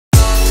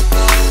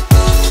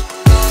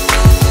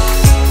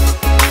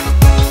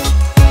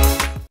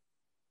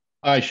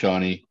Hi,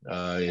 Shawnee.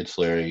 It's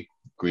Larry.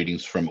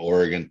 Greetings from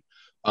Oregon.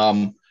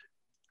 Um,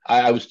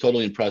 I was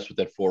totally impressed with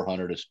that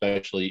 400,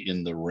 especially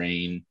in the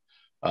rain.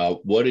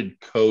 What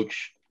did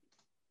Coach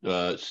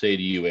say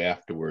to you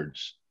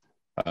afterwards?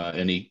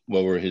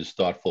 What were his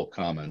thoughtful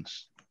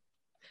comments?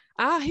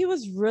 He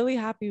was really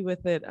happy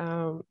with it.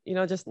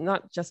 Just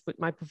not just with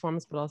my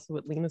performance, but also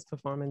with Lena's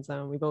performance.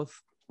 We both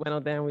went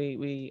out there and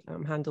we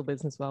handled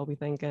business well, we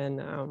think,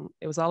 and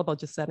it was all about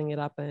just setting it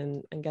up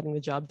and getting the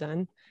job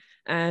done.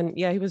 And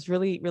yeah, he was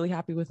really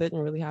happy with it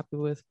and really happy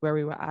with where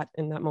we were at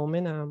in that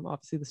moment.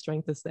 Obviously the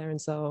strength is there,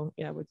 and so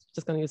yeah, we're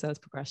just going to use that as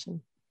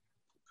progression.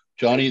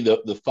 Johnny,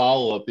 the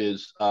follow up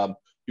is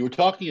you were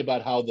talking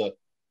about how the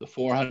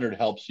 400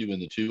 helps you in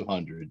the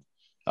 200.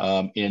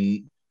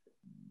 And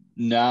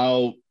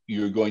now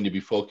you're going to be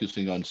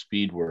focusing on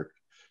speed work.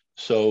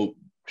 So,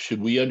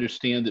 should we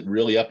understand that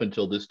really up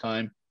until this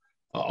time,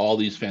 all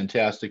these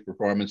fantastic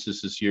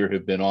performances this year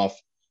have been off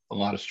a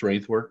lot of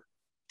strength work?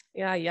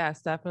 Yeah,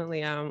 yes,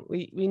 definitely.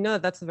 We know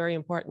that's a very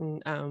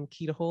important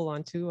key to hold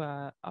on to.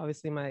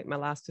 Obviously, my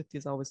last 50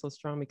 is always so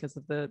strong because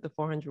of the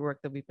 400 work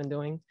that we've been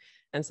doing,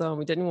 and so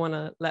we didn't want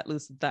to let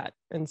loose of that.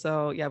 And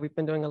so yeah, we've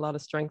been doing a lot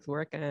of strength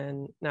work,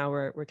 and now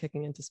we're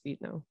kicking into speed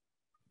now.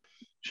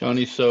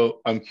 Shawnee,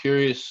 so I'm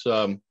curious.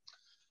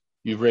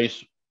 You've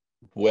raced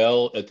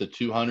well at the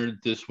 200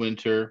 this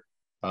winter,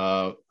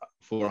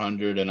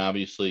 400, and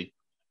obviously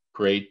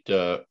great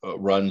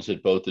runs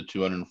at both the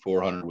 200 and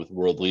 400 with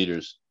world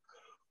leaders.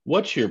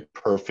 What's your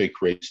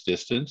perfect race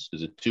distance?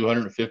 Is it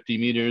 250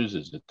 meters?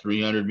 Is it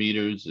 300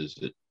 meters? Is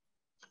it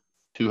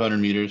 200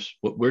 meters?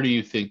 Where do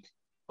you think?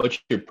 What's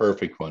your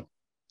perfect one?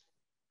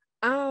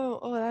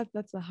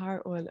 That's a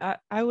hard one.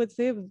 I would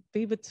say it would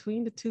be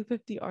between the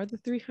 250 or the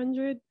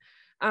 300.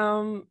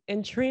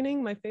 In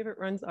training, my favorite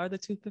runs are the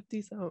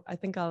 250, so I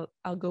think I'll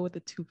go with the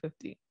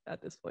 250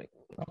 at this point.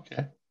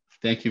 Okay.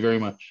 Thank you very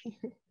much.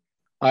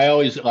 I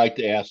always like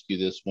to ask you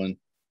this one.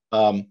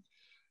 Um,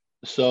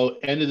 so,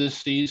 end of the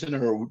season,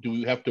 or do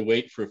we have to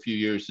wait for a few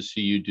years to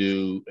see you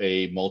do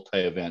a multi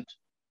event?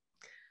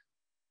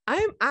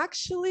 I'm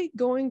actually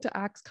going to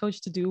ask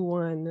coach to do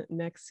one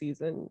next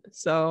season.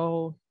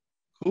 So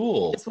we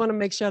Cool. just want to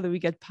make sure that we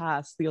get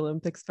past the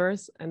Olympics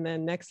first, and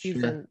then next Sure.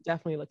 season,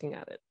 definitely looking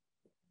at it.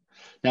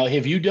 Now,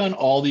 have you done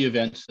all the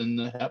events in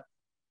the HEP?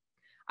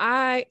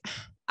 I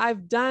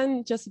I've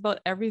done just about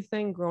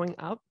everything growing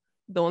up.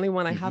 The only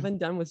one I Mhm. haven't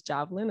done was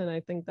javelin, and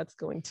I think that's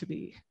going to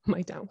be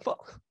my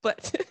downfall.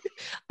 But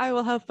I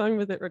will have fun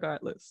with it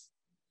regardless.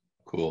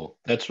 Cool.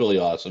 That's really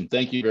awesome.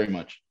 Thank you very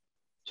much.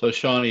 So,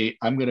 Shawnee,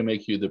 I'm going to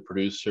make you the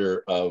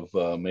producer of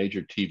a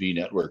major TV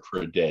network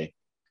for a day.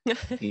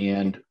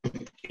 And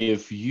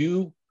if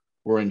you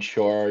were in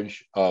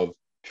charge of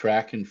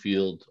track and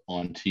field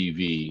on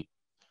TV,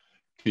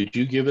 could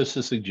you give us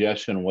a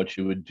suggestion on what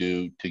you would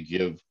do to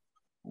give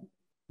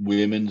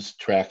women's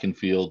track and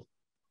field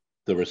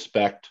the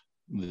respect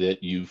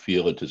that you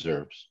feel it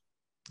deserves?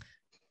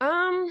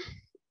 Um,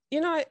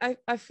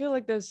 I feel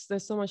like there's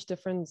so much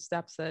different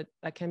steps that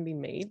can be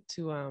made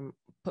to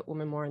put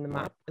women more in the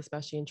map,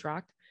 especially in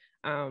track.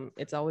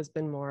 It's always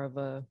been more of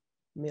a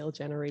male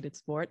generated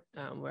sport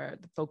where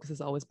the focus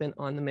has always been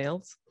on the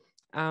males.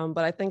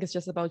 But I think it's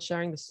just about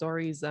sharing the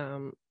stories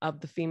of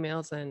the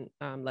females and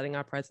letting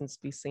our presence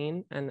be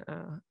seen and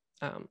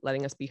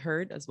letting us be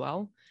heard as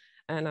well.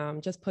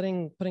 And just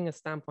putting a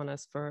stamp on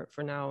us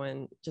for now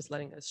and just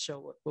letting us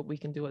show what we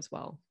can do as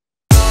well.